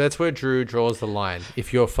there, weight. that's where Drew draws the line.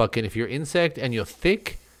 If you're insect and you're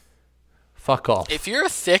thick, fuck off. If you're a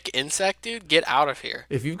thick insect, dude, get out of here.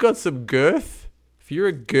 If you've got some girth, if you're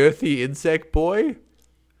a girthy insect boy,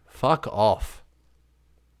 fuck off.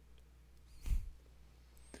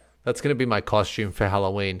 That's going to be my costume for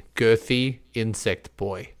Halloween. Girthy insect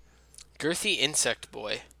boy. Girthy insect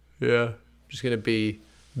boy. Yeah. Just going to be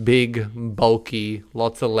big, bulky,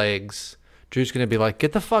 lots of legs. Drew's going to be like,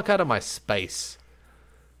 get the fuck out of my space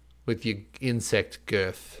with your insect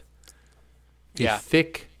girth. You're Yeah.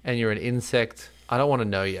 thick and you're an insect. I don't want to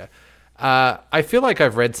know you. I feel like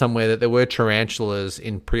I've read somewhere that there were tarantulas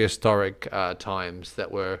in prehistoric times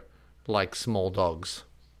that were like small dogs.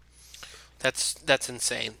 That's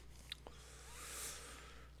insane.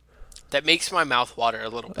 That makes my mouth water a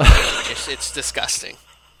little bit. It's disgusting.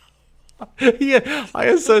 Yeah, I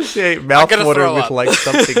associate gonna mouthwater throw with up. like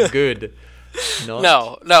something good. Not-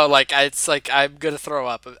 No, like it's like I'm gonna throw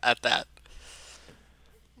up at that.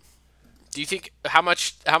 Do you think how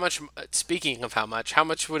much? Speaking of how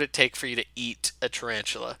much would it take for you to eat a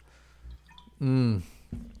tarantula? I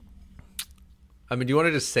mean, do you want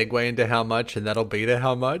to just segue into how much, and that'll be the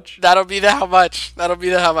how much? That'll be the how much. All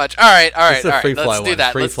right. It's a All right. free fly Let's do one.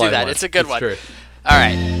 that. Free Let's fly do that. one. It's a good It's one. true. All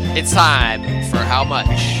right. It's time for how much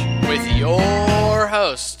with your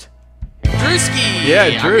host, Drewski.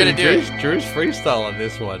 Yeah, Drew. I'm gonna do it. Drew's freestyle on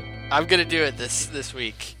this one. I'm gonna do it this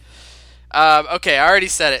week. Okay, I already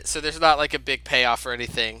said it, so there's not like a big payoff or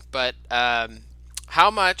anything. But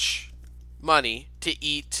how much money to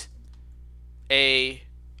eat a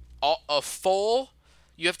full?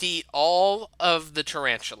 You have to eat all of the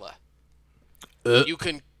tarantula. You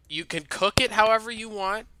can cook it however you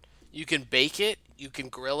want. You can bake it. You can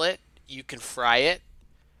grill it. You can fry it.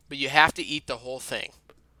 But you have to eat the whole thing.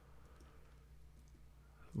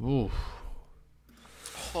 Ooh.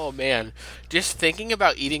 Oh man, just thinking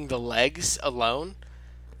about eating the legs alone.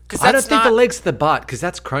 I don't think the legs are the butt, because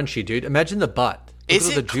that's crunchy, dude. Imagine the butt. Look Is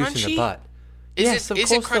at all it the juice in crunchy? the butt. Is Yes, it of is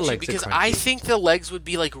course it the crunchy? legs are Because crunchy. I think the legs would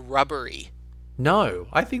be like rubbery. No,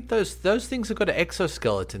 I think those things have got an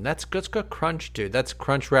exoskeleton. That's got crunch, dude. That's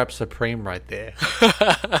Crunch Wrap Supreme right there.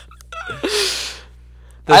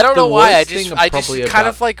 I don't know why. I worst just thing kind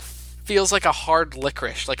about- of like feels like a hard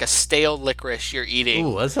licorice, like a stale licorice you're eating.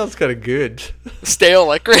 Ooh, that sounds kind of good. Stale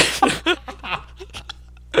licorice.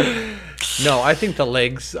 No, I think the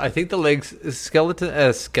legs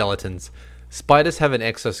skeletons. Spiders have an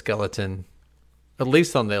exoskeleton, at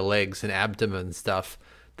least on their legs and abdomen and stuff.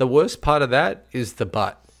 The worst part of that is the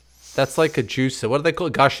butt. That's like a juicer. What do they call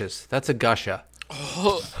it? Gushers. That's a gusher.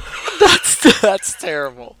 That's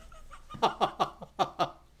terrible.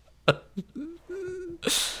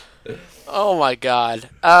 Oh my god.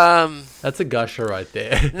 That's a gusher right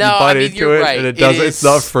there. No, you bite I mean, into you're it right. and it's is-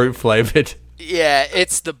 not fruit flavored. Yeah,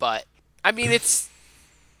 it's the butt. I mean,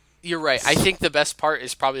 you're right. I think the best part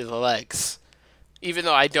is probably the legs. Even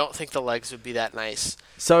though I don't think the legs would be that nice.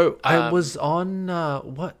 So I was on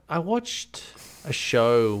I watched a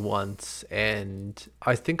show once, and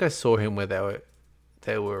I think I saw him where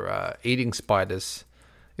they were eating spiders.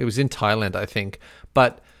 It was in Thailand, I think.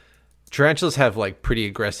 But tarantulas have like pretty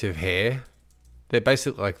aggressive hair. They're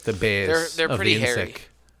basically like the bears. They're of pretty the hairy. insect.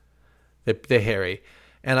 They're hairy,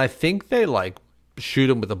 and I think they like shoot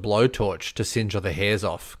them with a blowtorch to singe all the hairs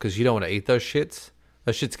off, because you don't want to eat those shits.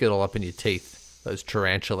 Those shits get all up in your teeth. Those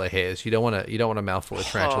tarantula hairs. You don't want a mouthful of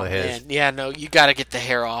tarantula hairs. Man. Yeah, no, you got to get the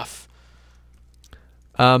hair off.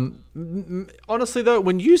 Honestly, though,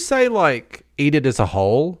 when you say like eat it as a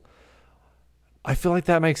whole, I feel like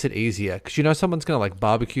that makes it easier, because someone's gonna like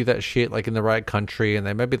barbecue that shit like in the right country, and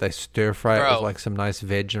maybe they stir fry it Bro, with like some nice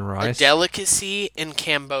veg and A rice. delicacy in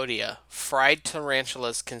Cambodia. Fried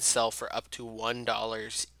tarantulas can sell for up to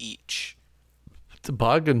 $1 each. It's a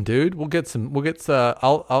bargain, dude. We'll get some.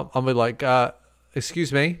 I'll be like,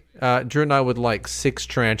 excuse me, Drew and I would like 6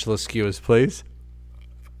 tarantula skewers, please.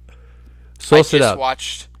 Sauce it up.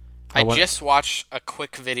 I just watched a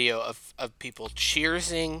quick video of people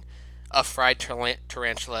cheersing a fried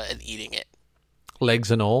tarantula and eating it. Legs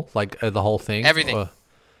and all, like the whole thing. Everything. Or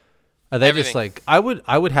are they just Everything. like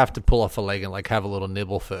I would have to pull off a leg and like have a little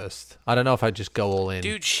nibble first. I don't know if I'd just go all in.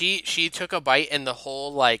 Dude, she took a bite and the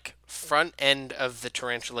whole like front end of the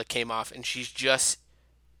tarantula came off, and she's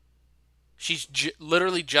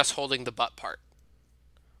literally just holding the butt part.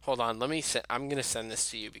 Hold on, I'm gonna send this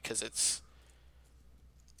to you because it's.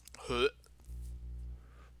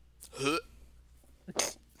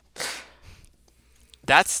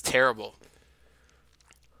 That's terrible.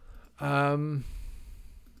 How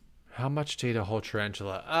much to eat a whole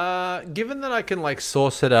tarantula? Given that I can like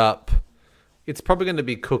sauce it up, it's probably going to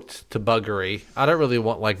be cooked to buggery. I don't really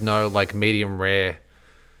want like medium rare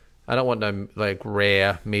I don't want no like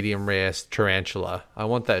rare, medium rare tarantula. I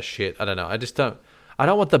want that shit. I don't know. I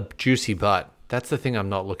don't want the juicy butt. That's the thing I'm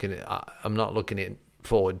not looking at. I'm not looking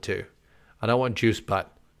forward to. I don't want juice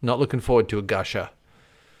butt. Not looking forward to a gusher.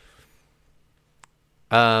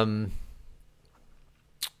 Let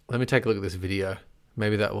me take a look at this video.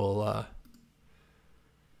 Maybe that will. Oh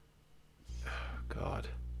God.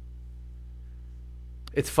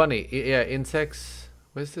 It's funny. Yeah, insects.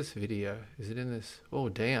 Where's this video? Is it in this? Oh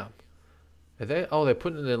damn. Are they? Oh, they're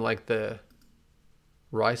putting it in like the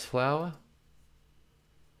rice flour.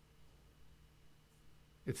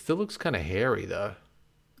 It still looks kind of hairy though.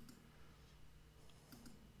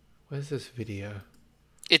 Where's this video?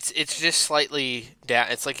 It's just slightly down.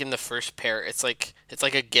 It's like in the first it's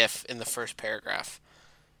like a GIF in the first paragraph.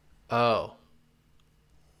 Oh.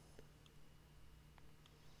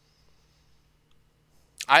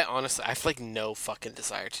 I honestly, I have like no fucking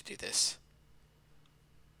desire to do this.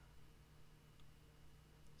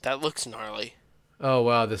 That looks gnarly. Oh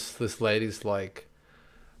wow, this lady's like,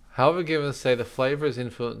 however, given say the flavor is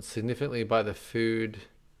influenced significantly by the food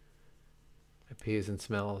appears and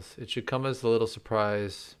smells. It should come as a little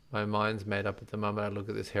surprise. My mind's made up at the moment I look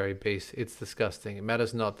at this hairy beast. It's disgusting. It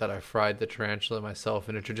matters not that I fried the tarantula myself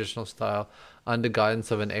in a traditional style under guidance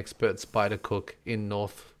of an expert spider cook in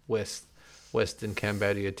western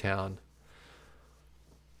Cambodia town.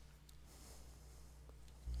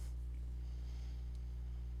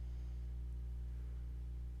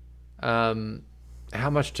 How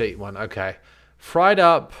much to eat one? Okay. Fried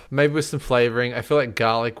up, maybe with some flavoring. I feel like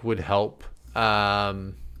garlic would help.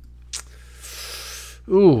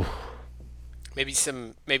 Ooh. Maybe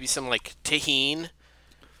some like tahini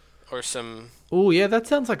or some. Ooh, yeah, that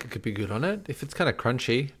sounds like it could be good on it. If it's kind of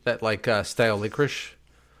crunchy, that like stale licorice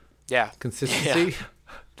consistency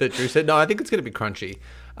that Drew said. No, I think it's going to be crunchy.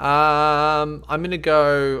 I'm going to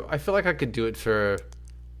go, I feel like I could do it for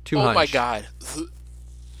 $200. Oh my God.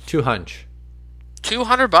 $200.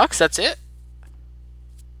 $200? That's it?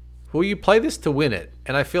 Well, you play this to win it,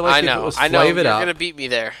 and I feel like if it was flavored you're up, gonna beat me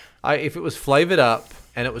there. If it was flavored up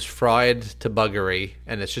and it was fried to buggery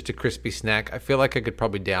and it's just a crispy snack, I feel like I could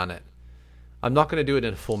probably down it. I'm not gonna do it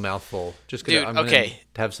in a full mouthful. I'm gonna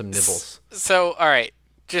have some nibbles. So, all right,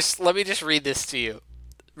 let me read this to you,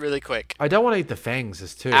 really quick. I don't want to eat the fangs,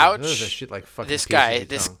 as too. Ouch! Those are shit like fucking.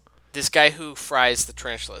 This guy who fries the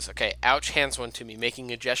tarantulas. Okay, Ouch hands one to me, making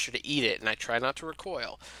a gesture to eat it, and I try not to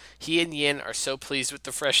recoil. He and Yin are so pleased with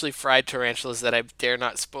the freshly fried tarantulas that I dare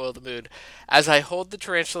not spoil the mood. As I hold the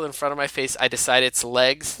tarantula in front of my face, I decide its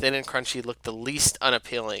legs, thin and crunchy, look the least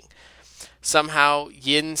unappealing. Somehow,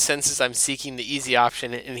 Yin senses I'm seeking the easy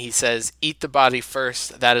option, and he says, "Eat the body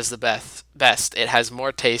first. That is the best. It has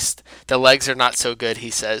more taste. The legs are not so good,"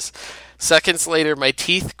 he says. Seconds later, my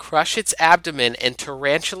teeth crush its abdomen, and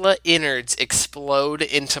tarantula innards explode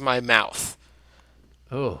into my mouth.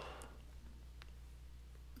 Oh.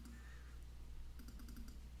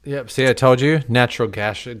 Yep, see, I told you. Natural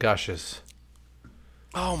gushes.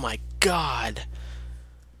 Oh, my God.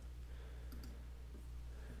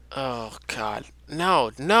 Oh, God.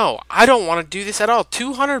 No. I don't want to do this at all.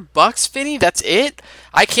 $200, Finny? That's it?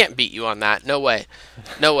 I can't beat you on that. No way.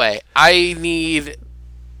 I need...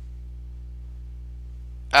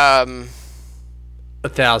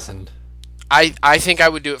 1,000. I think I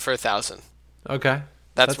would do it for 1,000. Okay.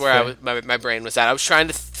 That's where my brain was at. I was trying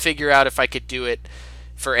to figure out if I could do it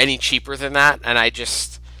for any cheaper than that, and I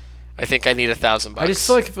think I need $1,000. I just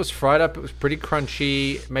feel like if it was fried up, it was pretty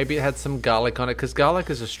crunchy. Maybe it had some garlic on it, because garlic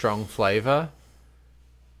is a strong flavor.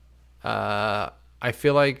 I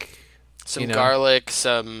feel like some garlic,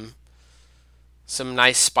 some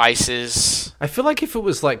nice spices. I feel like if it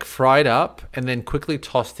was like fried up and then quickly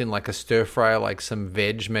tossed in like a stir fry, like some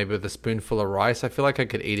veg, maybe with a spoonful of rice, I feel like I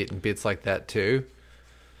could eat it in bits like that too.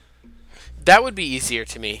 That would be easier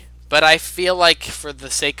to me. But I feel like for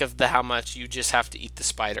the sake of how much, you just have to eat the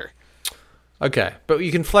spider. Okay, but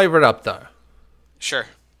you can flavor it up though. Sure.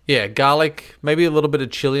 Yeah, garlic, maybe a little bit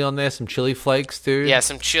of chili on there, some chili flakes too. Yeah,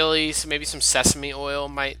 some chili, maybe some sesame oil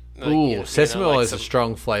might. Sesame oil is a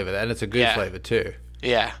strong flavor, and it's a good flavor too.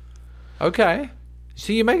 Yeah. Okay.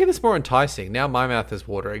 So you're making this more enticing. Now my mouth is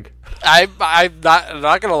watering. I'm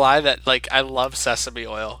not gonna lie that like I love sesame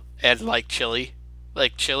oil and like chili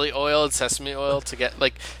oil and sesame oil to get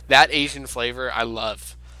like that Asian flavor. I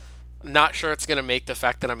love. I'm not sure it's gonna make the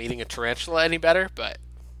fact that I'm eating a tarantula any better, but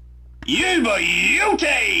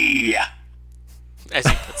Yuba-yuki! As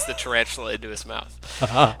he puts the tarantula into his mouth.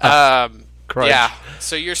 Crunch. Yeah.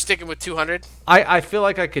 So you're sticking with 200? I feel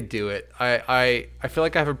like I could do it. I feel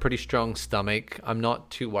like I have a pretty strong stomach. I'm not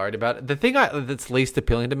too worried about it. The thing that's least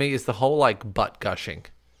appealing to me is the whole like butt gushing.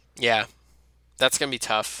 Yeah, that's going to be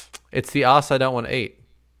tough. It's the ass I don't want to eat.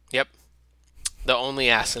 Yep. The only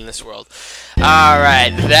ass in this world. All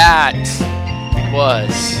right, that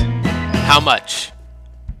was How Much?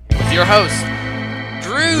 With your host,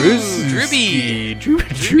 Drewby.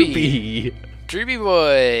 Drewby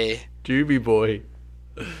boy. Drewby boy.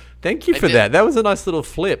 Thank you I for did- that. That was a nice little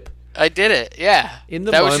flip. I did it, yeah. In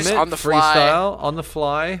the that moment, was just on the fly. freestyle, on the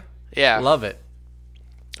fly. Yeah. Love it.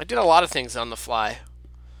 I did a lot of things on the fly.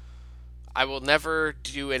 I will never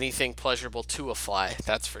do anything pleasurable to a fly,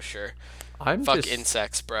 that's for sure. Fuck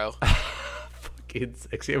insects, bro. Fuck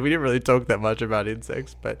insects. Yeah, we didn't really talk that much about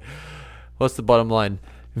insects, but what's the bottom line?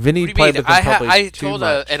 Vinny What do you played mean? with them probably I too told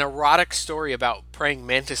much. an erotic story about praying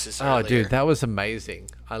mantises earlier. Oh, dude, that was amazing.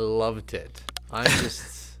 I loved it. I'm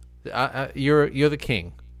just, you're the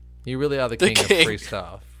king. You really are the king of king. free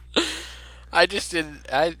stuff. I just didn't.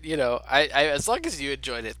 I as long as you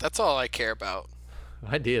enjoyed it, that's all I care about.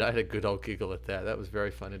 I did. I had a good old giggle at that. That was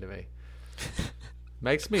very funny to me.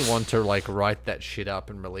 Makes me want to like write that shit up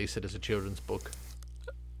and release it as a children's book.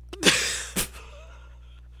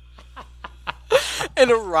 An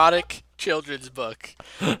erotic children's book.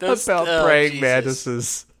 About praying Jesus.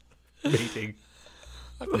 mantises meeting.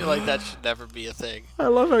 I feel like that should never be a thing. I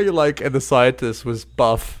love how you like, and the scientist was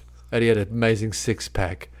buff, and he had an amazing six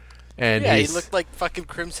pack, and Yeah, he he's looked like fucking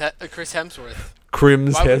Chris Hemsworth.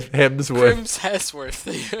 Crims Why would- Hemsworth. Crims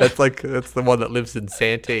Hemsworth. That's the one that lives in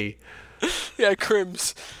Santee. Yeah,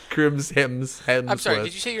 Crims. Crims Hemsworth. I'm sorry,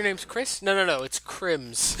 did you say your name's Chris? No, it's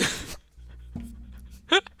Crims.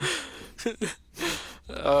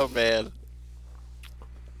 Oh, man.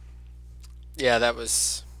 Yeah, that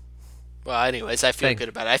was... Well, anyways, I feel good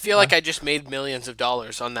about it. I feel like I just made millions of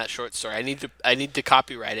dollars on that short story. I need to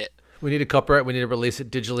copyright it. We need to copyright. We need to release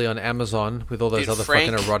it digitally on Amazon with all those Dude, other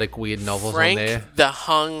Frank- fucking erotic weird novels Frank on there. the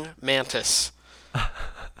Hung Mantis.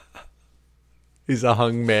 He's a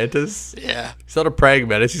hung mantis. Yeah. He's not a praying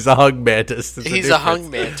mantis. He's a hung mantis. There's He's a difference. hung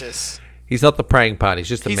mantis. He's not the praying part. He's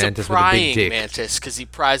just a He's mantis a with a big prying dick. mantis because he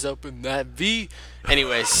pries open that V.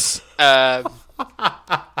 Anyways, go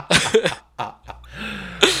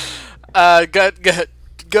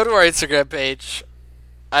to our Instagram page.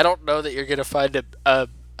 I don't know that you're gonna find a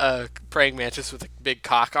praying mantis with a big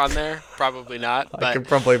cock on there. Probably not. I But can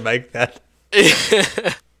probably make that. go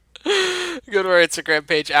to our Instagram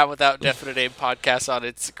page at Without Definite Aim Podcast on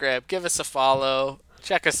Instagram. Give us a follow.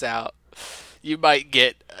 Check us out. You might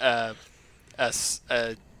get a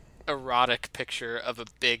erotic picture of a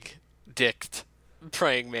big dicked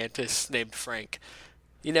praying mantis named Frank.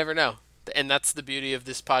 You never know. And that's the beauty of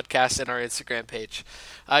this podcast and our Instagram page.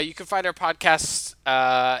 You can find our podcasts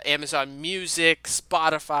Amazon Music,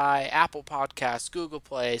 Spotify, Apple Podcasts, Google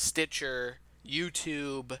Play, Stitcher,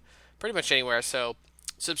 YouTube, pretty much anywhere. So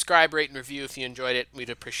subscribe, rate, and review if you enjoyed it.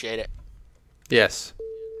 We'd appreciate it. Yes.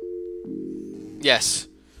 Yes.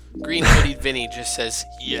 Green Hoodied Vinny just says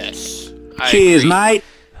yes. I Cheers, agree. mate.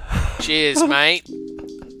 Cheers, mate.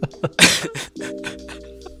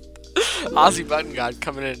 Aussie Button God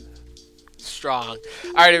coming in strong.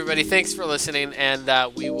 All right, everybody. Thanks for listening, and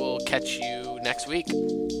we will catch you next week.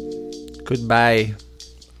 Goodbye.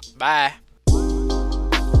 Bye.